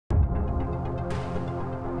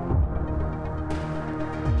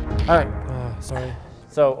All right. Sorry.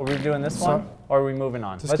 So are we doing this one, or are we moving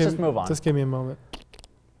on? Let's just move on. Just give me a moment.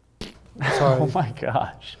 Sorry. Oh my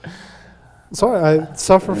gosh. Sorry, I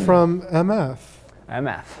suffer from MF.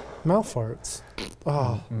 MF. Mouth farts.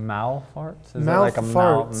 Oh. Mouth farts? Is mouth that like a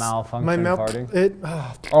farts. malfunction My mouth, farting?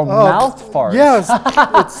 Mouth farts.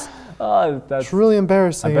 Yes. That's really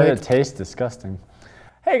embarrassing. I bet it tastes disgusting.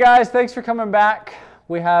 Hey guys, thanks for coming back.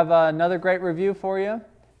 We have another great review for you.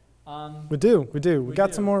 We do. We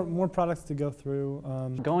got some more products to go through.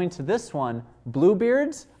 Going to this one,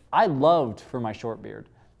 Bluebeards, I loved for my short beard.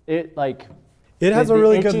 It has a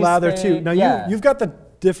really good lather too. Now you've got the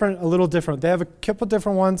a little different. They have a couple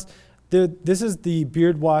different ones. This is the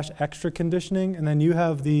Beard Wash Extra Conditioning, and then you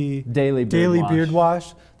have the Daily Beard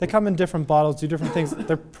Wash. They come in different bottles, do different things.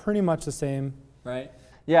 They're pretty much the same. Right.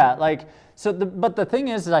 Yeah, but the thing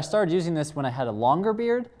is I started using this when I had a longer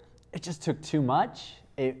beard. It just took too much.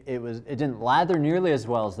 It didn't lather nearly as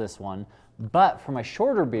well as this one. But for my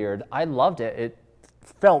shorter beard, I loved it. It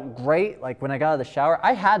felt great. Like when I got out of the shower,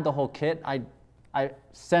 I had the whole kit. I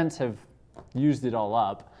since have used it all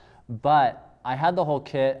up, but I had the whole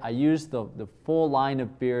kit. I used the full line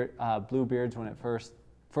of Bluebeards when it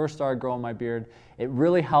first started growing my beard. It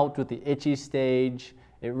really helped with the itchy stage.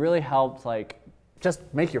 It really helped just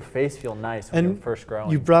make your face feel nice when you're first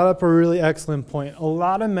growing. You brought up a really excellent point. A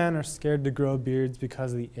lot of men are scared to grow beards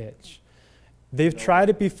because of the itch. They've tried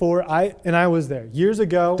it before. I was there years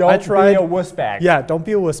ago. Don't be a wuss bag. Yeah, don't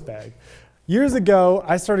be a wuss bag. Years ago,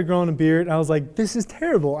 I started growing a beard, and I was like, this is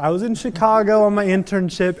terrible. I was in Chicago on my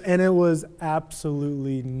internship, and it was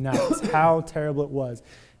absolutely nuts how terrible it was.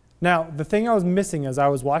 Now, the thing I was missing is I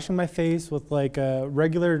was washing my face with like a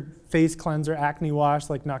regular face cleanser, acne wash,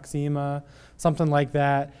 like Noxzema, something like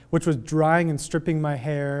that, which was drying and stripping my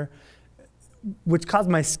hair, which caused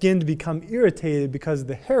my skin to become irritated because of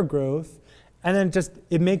the hair growth, and then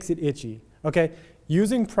it makes it itchy. Okay,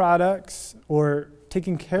 using products or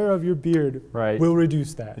taking care of your beard will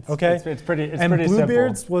reduce that. It's pretty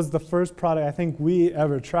Bluebeards was the first product I think we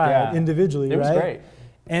ever tried individually. It was great.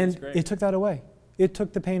 And it took that away. It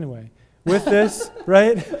took the pain away. With this,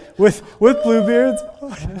 right? With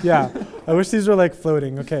Bluebeards, yeah. I wish these were like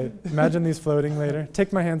floating. Okay, imagine these floating later.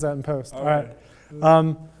 Take my hands out and post. All right.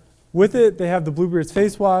 With it, they have the Bluebeards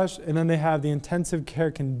face wash, and then they have the intensive care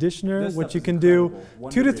conditioner, which you can do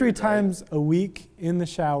 2 to 3 times a week in the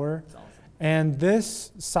shower. And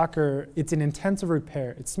this sucker, it's an intensive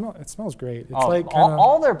repair. It smells great. It's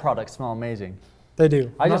all their products smell amazing. They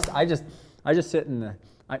do. I just sit in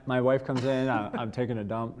my wife comes in, I'm taking a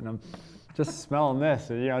dump, and I'm just smelling this.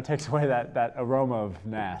 It takes away that aroma of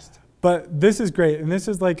nast. But this is great, and this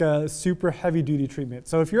is like a super heavy duty treatment.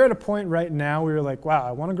 So if you're at a point right now where you're like, wow,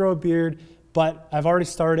 I want to grow a beard, but I've already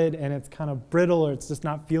started and it's kind of brittle or it's just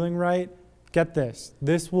not feeling right, get this.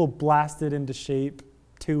 This will blast it into shape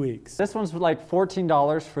 2 weeks. This one's like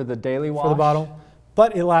 $14 for the daily wash. For the bottle,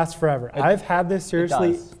 but it lasts forever. I've had this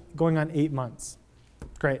seriously going on 8 months.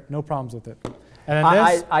 Great, no problems with it. And then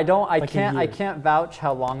this, I can't vouch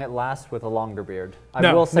how long it lasts with a longer beard.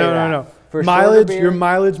 I will say that. No. For your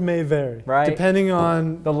mileage may vary, depending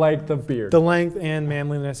on the length of beard. The length and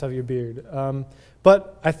manliness of your beard.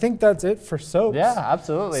 But I think that's it for soaps. Yeah,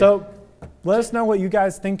 absolutely. So let us know what you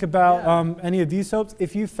guys think about any of these soaps.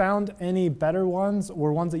 If you found any better ones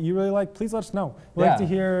or ones that you really like, please let us know. We'd like to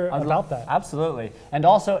hear about that. Absolutely. And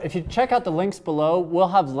also, if you check out the links below, we'll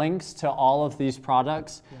have links to all of these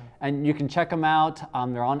products. Yeah. And you can check them out.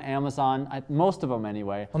 They're on Amazon, most of them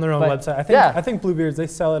anyway. On their own website. I think Bluebeards, they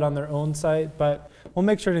sell it on their own site, but we'll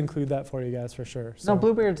make sure to include that for you guys for sure. So. No,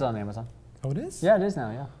 Bluebeards on Amazon. Oh, it is? Yeah, it is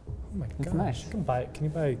now, yeah. Oh my gosh. It's nice. Can you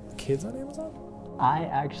buy kids on Amazon? I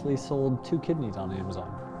actually sold 2 kidneys on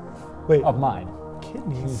Amazon. Wait. Of mine.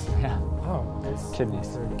 Kidneys? Yeah. Oh,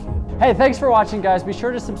 kidneys. Hey, thanks for watching, guys. Be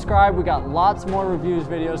sure to subscribe. We got lots more reviews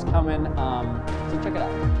videos coming. So check it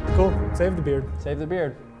out. Cool. Save the beard. Save the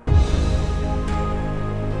beard.